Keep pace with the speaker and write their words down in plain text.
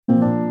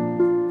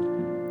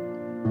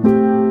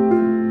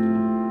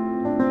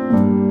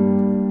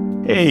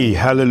Hey,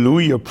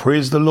 hallelujah.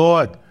 Praise the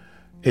Lord.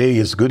 Hey,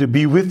 it's good to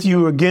be with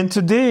you again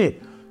today.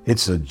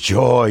 It's a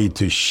joy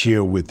to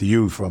share with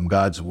you from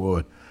God's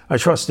Word. I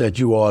trust that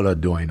you all are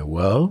doing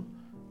well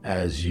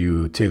as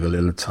you take a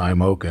little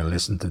time out and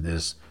listen to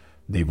this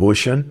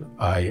devotion.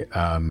 I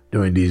am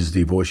doing these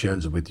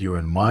devotions with you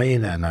in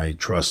mind, and I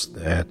trust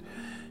that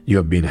you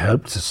have been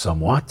helped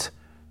somewhat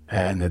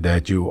and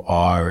that you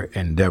are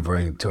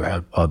endeavoring to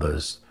help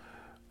others.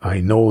 I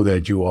know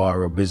that you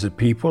are a busy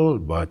people,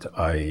 but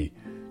I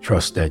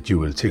trust that you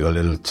will take a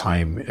little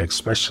time,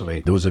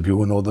 especially those of you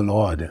who know the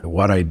Lord.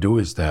 What I do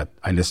is that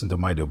I listen to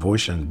my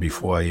devotions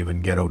before I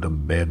even get out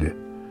of bed.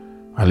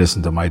 I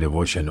listen to my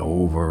devotion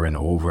over and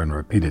over and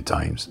repeated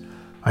times.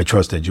 I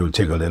trust that you'll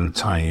take a little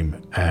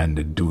time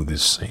and do the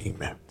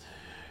same.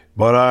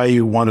 But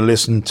I want to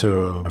listen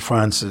to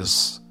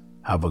Frances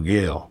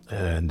Abigail,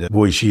 and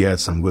boy, she had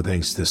some good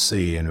things to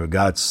say in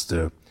regards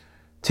to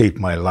take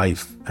my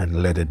life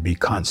and let it be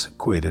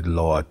consecrated,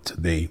 Lord, to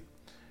thee.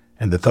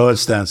 And the third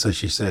stanza,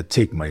 she said,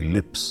 take my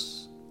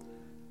lips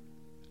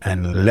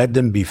and let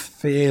them be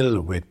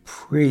filled with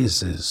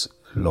praises,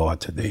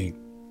 Lord, to thee.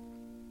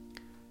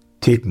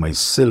 Take my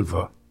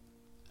silver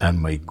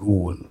and my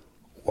gold.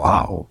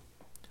 Wow.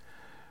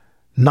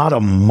 Not a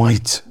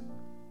mite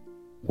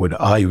would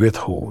I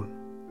withhold.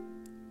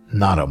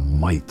 Not a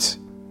mite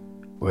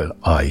will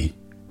I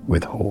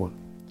withhold.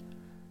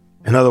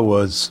 In other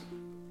words,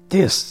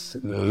 this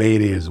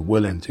lady is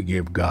willing to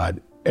give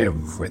God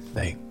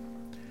everything.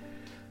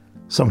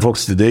 Some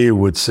folks today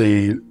would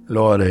say,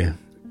 Lord, I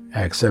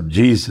accept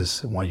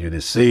Jesus. I want you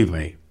to save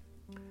me.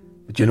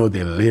 But you know,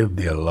 they live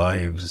their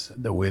lives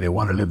the way they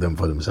want to live them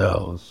for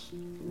themselves.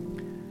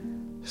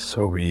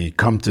 So we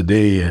come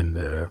today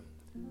and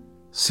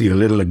see a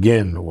little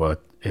again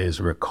what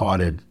is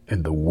recorded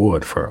in the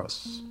Word for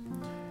us.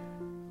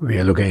 We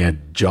are looking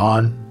at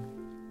John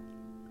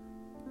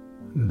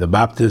the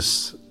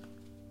Baptist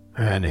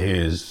and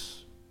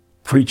his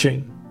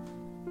preaching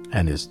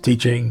and his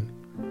teaching.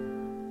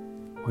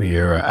 We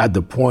are at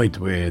the point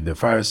where the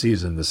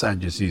Pharisees and the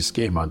Sadducees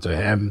came unto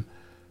him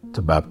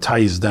to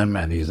baptize them,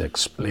 and he's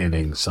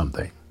explaining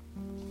something.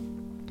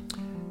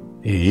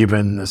 He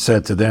even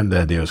said to them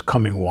that there's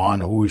coming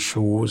one whose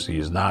shoes he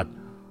is not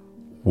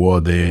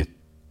worthy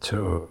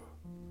to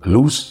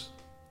loose.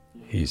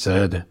 He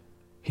said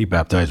he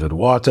baptized with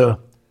water,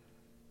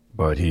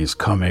 but he's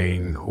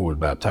coming who will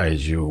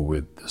baptize you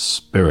with the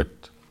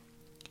Spirit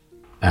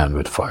and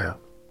with fire.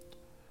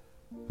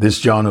 This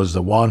John was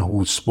the one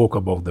who spoke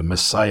about the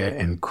Messiah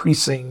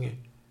increasing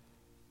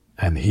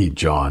and he,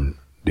 John,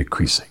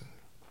 decreasing.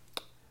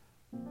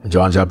 In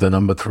John chapter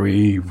number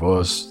 3,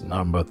 verse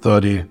number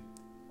 30,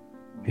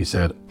 he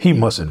said, he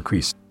must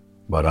increase,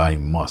 but I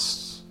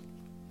must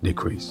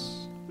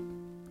decrease.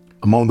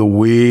 Among the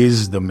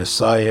ways the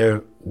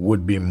Messiah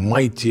would be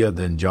mightier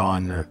than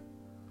John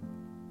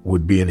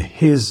would be in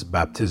his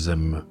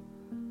baptism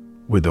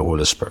with the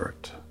Holy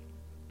Spirit.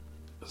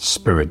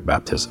 Spirit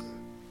baptism.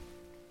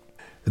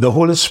 The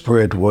Holy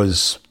Spirit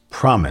was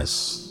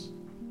promised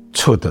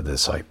to the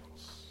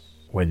disciples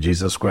when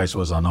Jesus Christ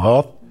was on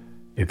earth.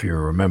 If you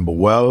remember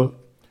well,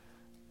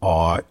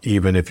 or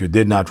even if you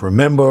did not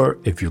remember,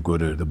 if you go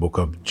to the book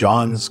of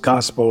John's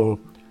Gospel,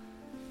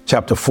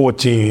 chapter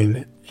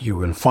 14, you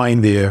will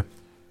find there,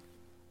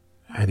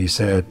 and he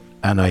said,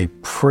 and I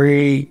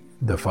pray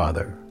the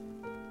Father,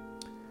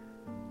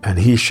 and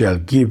he shall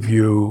give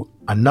you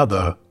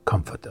another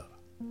comforter,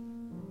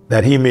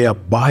 that he may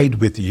abide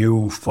with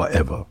you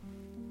forever.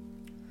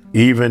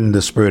 Even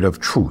the Spirit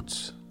of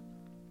truth,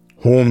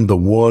 whom the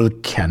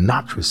world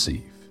cannot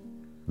receive,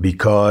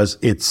 because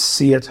it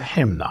seeth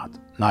him not,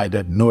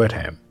 neither knoweth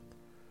him.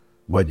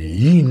 But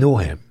ye know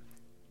him,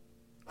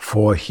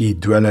 for he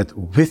dwelleth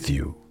with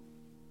you,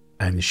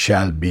 and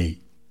shall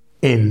be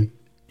in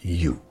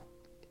you.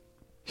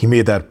 He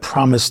made that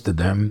promise to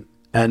them,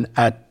 and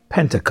at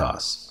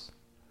Pentecost,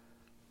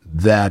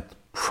 that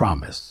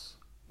promise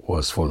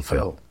was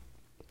fulfilled.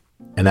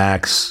 In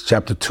Acts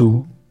chapter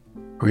 2,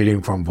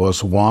 reading from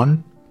verse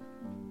 1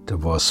 to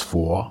verse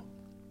 4,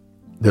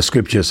 the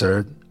scripture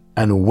said,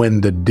 and when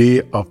the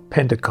day of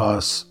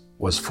Pentecost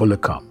was fully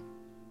come,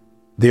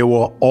 they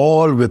were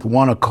all with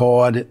one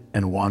accord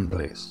in one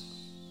place.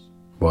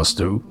 Verse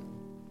 2,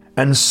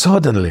 and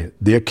suddenly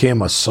there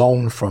came a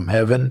sound from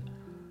heaven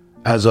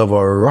as of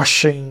a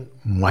rushing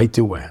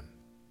mighty wind,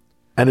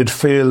 and it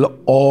filled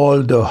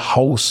all the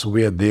house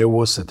where they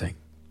were sitting.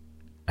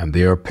 And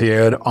there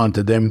appeared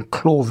unto them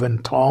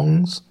cloven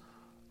tongues,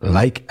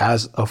 like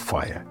as of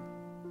fire,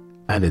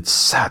 and it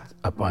sat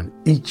upon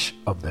each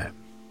of them.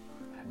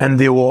 And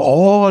they were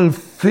all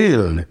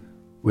filled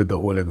with the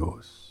Holy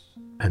Ghost,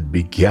 and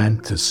began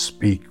to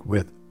speak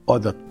with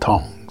other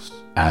tongues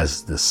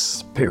as the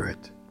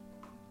Spirit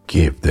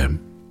gave them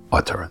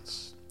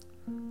utterance.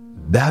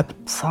 That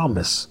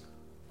promise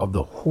of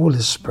the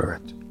Holy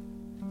Spirit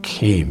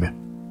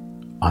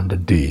came on the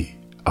day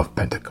of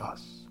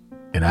Pentecost.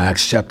 In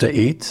Acts chapter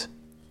 8,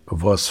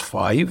 verse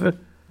 5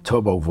 to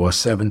about verse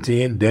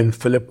 17, then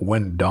Philip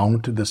went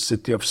down to the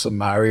city of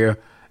Samaria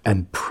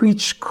and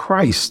preached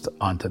Christ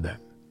unto them.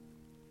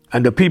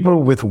 And the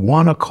people with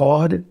one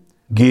accord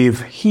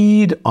gave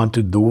heed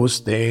unto those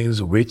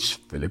things which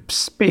Philip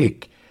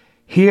spake,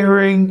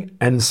 hearing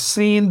and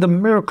seeing the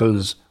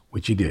miracles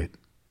which he did.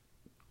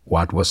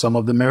 What were some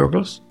of the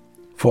miracles?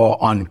 For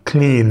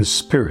unclean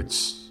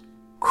spirits,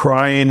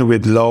 crying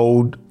with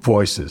loud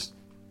voices,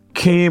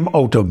 came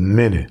out of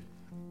many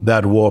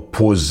that were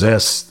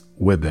possessed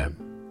with them,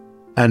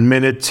 and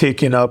many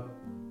taken up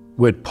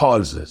with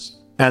palsies,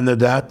 and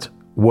that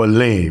were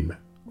lame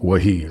were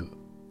healed.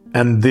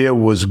 And there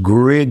was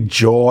great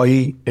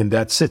joy in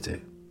that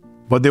city.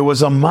 But there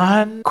was a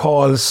man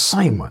called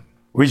Simon,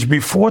 which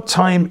before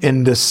time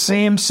in the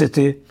same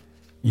city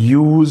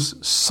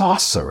used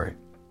sorcery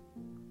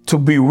to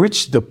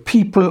bewitch the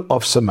people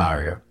of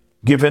Samaria,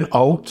 giving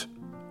out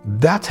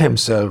that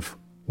himself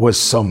was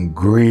some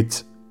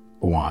great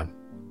one,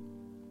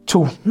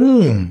 to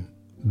whom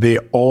they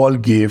all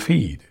gave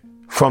heed,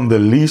 from the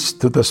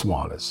least to the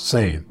smallest,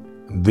 saying,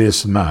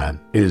 this man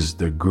is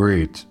the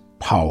great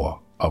power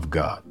of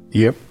God.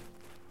 Yep,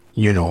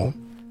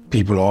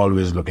 people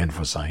always looking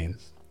for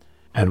signs.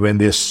 And when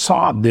they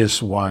saw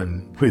this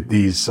one with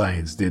these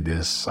signs, they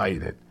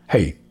decided,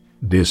 hey,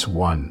 this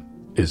one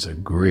is a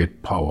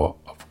great power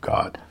of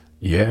God.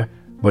 Yeah,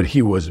 but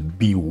he was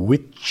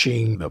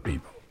bewitching the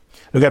people.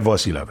 Look at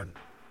verse 11.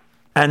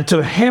 And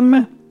to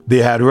him they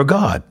had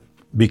regard,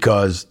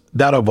 because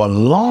that of a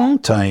long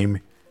time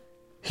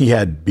he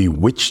had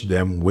bewitched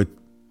them with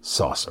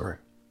sorcery.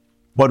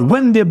 But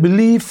when they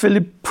believed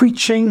Philip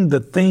preaching the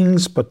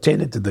things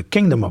pertaining to the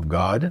kingdom of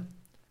God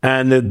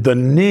and the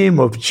name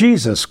of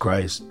Jesus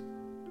Christ,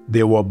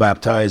 they were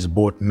baptized,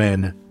 both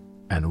men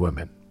and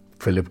women.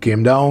 Philip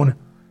came down.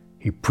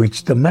 He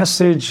preached the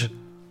message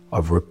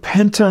of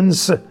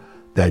repentance,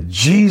 that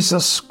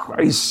Jesus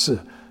Christ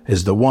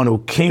is the one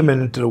who came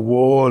into the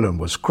world and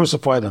was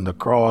crucified on the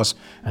cross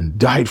and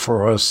died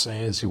for our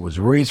sins. He was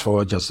raised for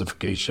our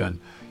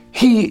justification.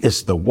 He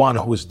is the one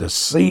who is the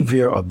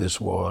Savior of this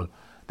world.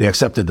 They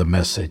accepted the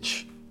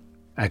message,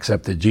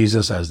 accepted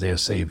Jesus as their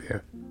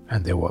Savior,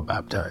 and they were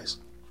baptized.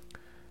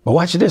 But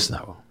watch this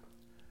now.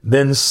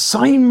 Then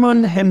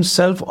Simon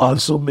himself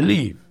also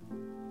believed.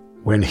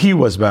 When he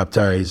was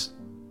baptized,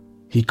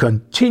 he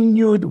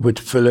continued with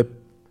Philip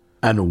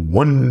and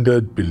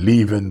wondered,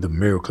 believing the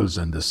miracles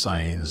and the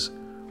signs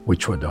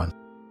which were done.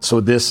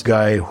 So this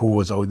guy who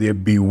was out there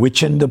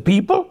bewitching the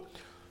people,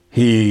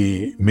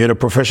 he made a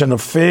profession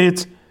of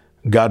faith,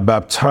 got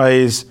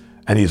baptized,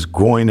 and he's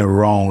going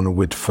around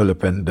with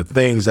Philip, and the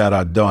things that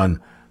are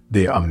done,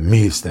 they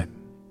amazed him.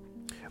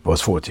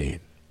 Verse 14.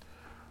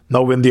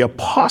 Now when the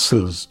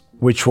apostles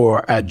which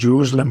were at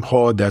Jerusalem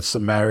heard that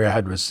Samaria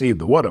had received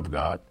the word of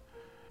God,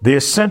 they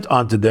sent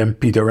unto them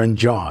Peter and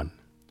John.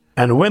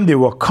 And when they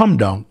were come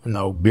down,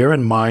 now bear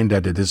in mind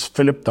that it is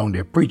Philip down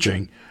there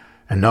preaching,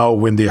 and now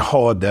when they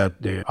heard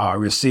that they are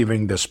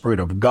receiving the Spirit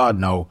of God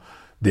now,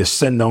 they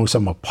send down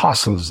some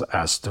apostles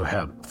as to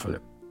help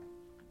Philip.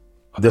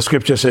 The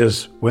scripture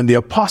says, when the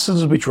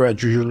apostles which were at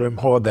Jerusalem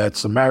heard that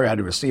Samaria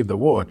had received the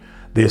word,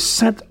 they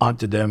sent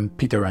unto them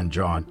Peter and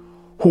John,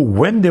 who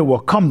when they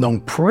were come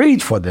down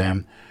prayed for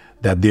them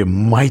that they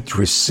might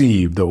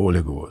receive the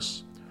Holy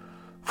Ghost.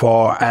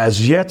 For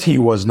as yet he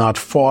was not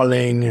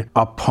falling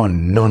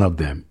upon none of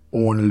them,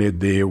 only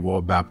they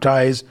were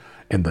baptized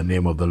in the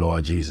name of the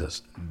Lord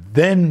Jesus.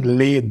 Then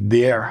laid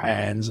their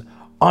hands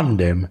on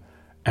them,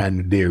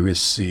 and they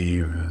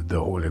received the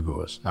Holy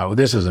Ghost. Now,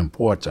 this is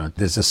important.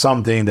 This is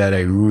something that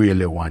I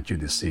really want you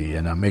to see,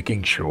 and I'm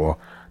making sure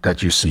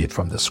that you see it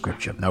from the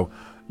scripture. Now,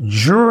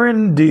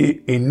 during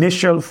the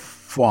initial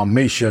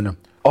formation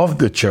of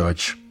the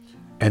church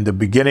and the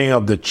beginning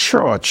of the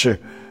church,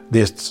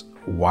 this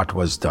what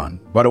was done.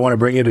 But I want to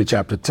bring you to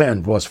chapter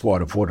 10, verse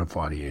 44 to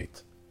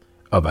 48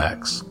 of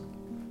Acts.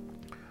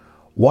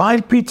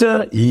 While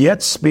Peter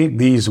yet spake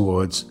these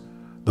words,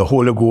 the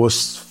Holy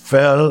Ghost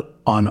fell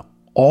on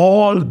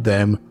all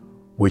them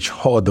which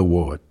heard the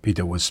word.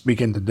 Peter was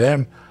speaking to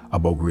them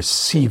about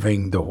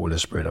receiving the Holy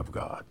Spirit of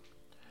God.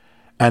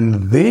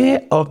 And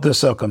they of the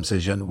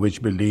circumcision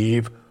which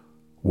believed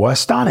were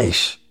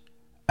astonished,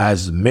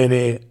 as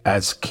many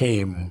as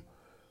came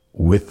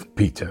with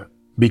Peter,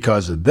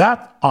 because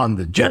that on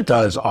the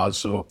Gentiles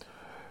also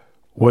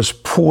was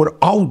poured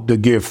out the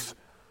gift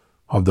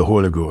of the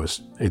Holy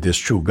Ghost. It is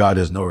true, God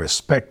is no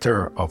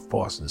respecter of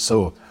persons.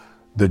 So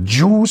the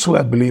Jews who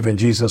had believed in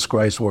Jesus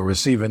Christ were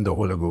receiving the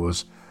Holy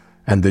Ghost,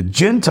 and the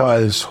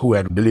Gentiles who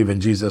had believed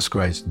in Jesus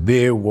Christ,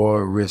 they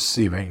were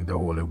receiving the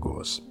Holy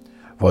Ghost.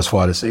 Verse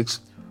 46,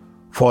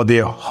 for they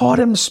heard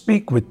him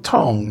speak with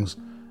tongues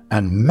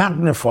and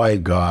magnify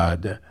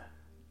God.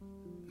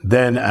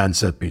 Then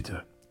answered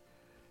Peter,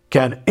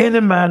 can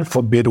any man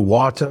forbid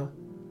water,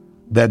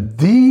 that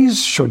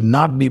these should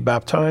not be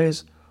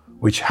baptized,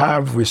 which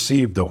have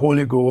received the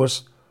Holy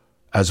Ghost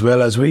as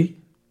well as we?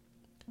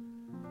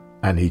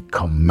 And he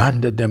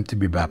commanded them to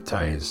be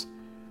baptized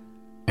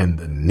in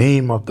the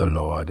name of the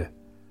Lord.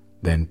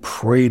 Then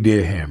prayed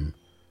they him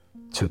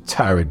to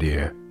tarry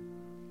there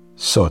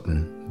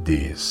certain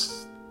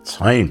days.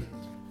 Time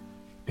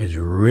is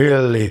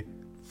really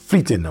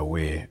fleeting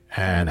away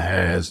and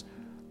has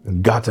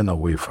gotten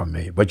away from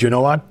me. But you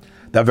know what?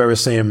 That very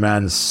same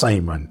man,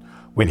 Simon,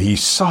 when he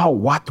saw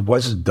what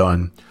was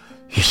done,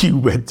 he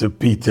went to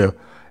Peter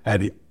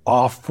and he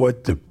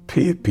offered to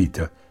pay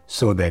Peter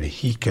so that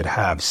he could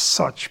have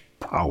such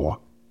power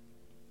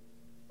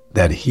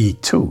that he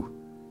too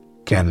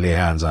can lay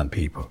hands on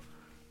people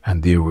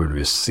and they will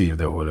receive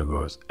the Holy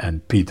Ghost.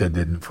 And Peter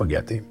didn't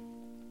forget him.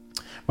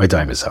 My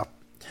time is up.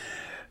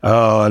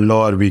 Oh,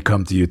 Lord, we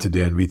come to you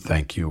today and we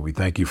thank you. We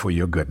thank you for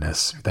your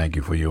goodness. We thank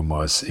you for your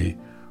mercy.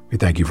 We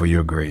thank you for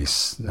your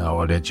grace and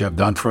all that you have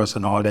done for us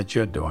and all that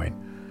you're doing.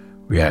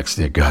 We ask,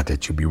 dear God,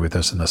 that you be with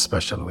us in a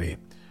special way.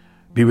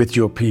 Be with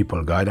your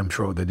people. Guide them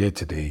throughout the day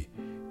today,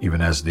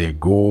 even as they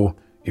go,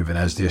 even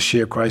as they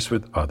share Christ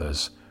with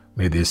others.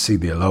 May they see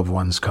their loved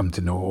ones come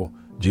to know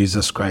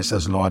Jesus Christ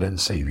as Lord and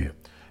Savior.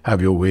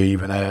 Have your way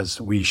even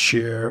as we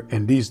share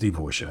in these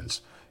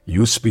devotions.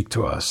 You speak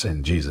to us.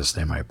 In Jesus'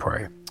 name I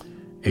pray.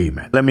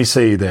 Amen. Let me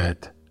say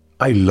that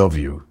I love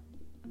you.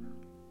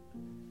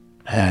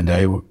 And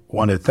I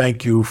want to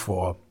thank you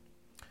for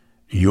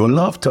your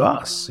love to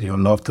us, your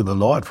love to the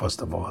Lord,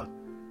 first of all,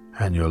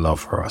 and your love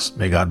for us.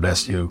 May God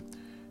bless you.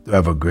 Do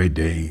have a great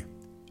day.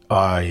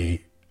 I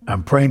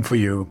am praying for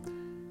you,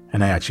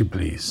 and I ask you,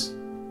 please,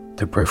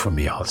 to pray for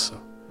me also.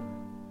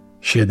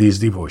 Share these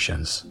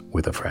devotions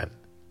with a friend.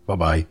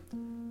 Bye-bye.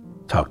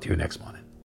 Talk to you next morning.